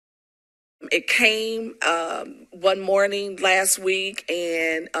It came one morning last week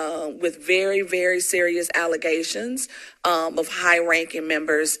and with very, very serious allegations of high-ranking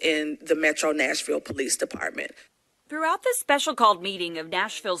members in the Metro Nashville Police Department. Throughout the special called meeting of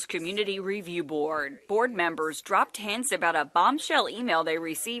Nashville's Community Review Board, board members dropped hints about a bombshell email they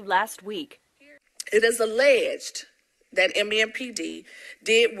received last week. It is alleged that MNPD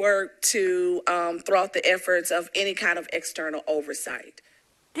did work to thwart the efforts of any kind of external oversight.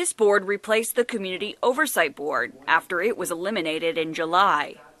 This board replaced the Community Oversight Board after it was eliminated in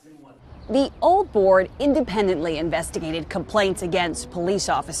July. The old board independently investigated complaints against police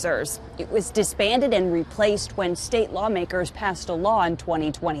officers. It was disbanded and replaced when state lawmakers passed a law in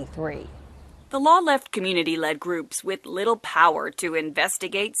 2023. The law left community-led groups with little power to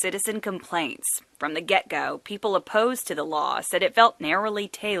investigate citizen complaints. From the get-go, people opposed to the law said it felt narrowly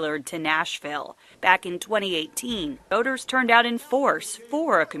tailored to Nashville. Back in 2018, voters turned out in force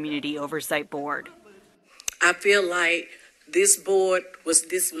for a community oversight board. I feel like this board was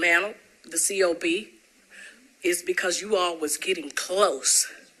dismantled, the COB, is because you all was getting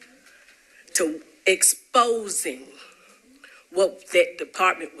close to exposing what that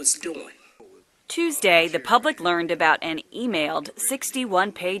department was doing. Tuesday, the public learned about an emailed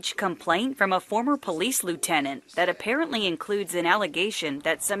 61-page complaint from a former police lieutenant that apparently includes an allegation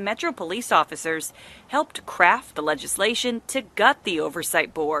that some Metro police officers helped craft the legislation to gut the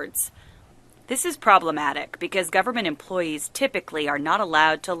oversight boards. This is problematic because government employees typically are not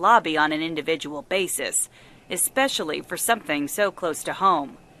allowed to lobby on an individual basis, especially for something so close to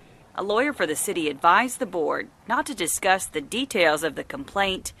home. A lawyer for the city advised the board not to discuss the details of the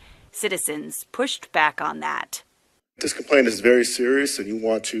complaint. Citizens pushed back on that. This complaint is very serious and you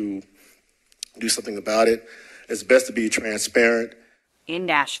want to do something about it. It's best to be transparent. In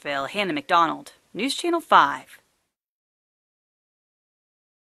Nashville, Hannah McDonald, News Channel 5.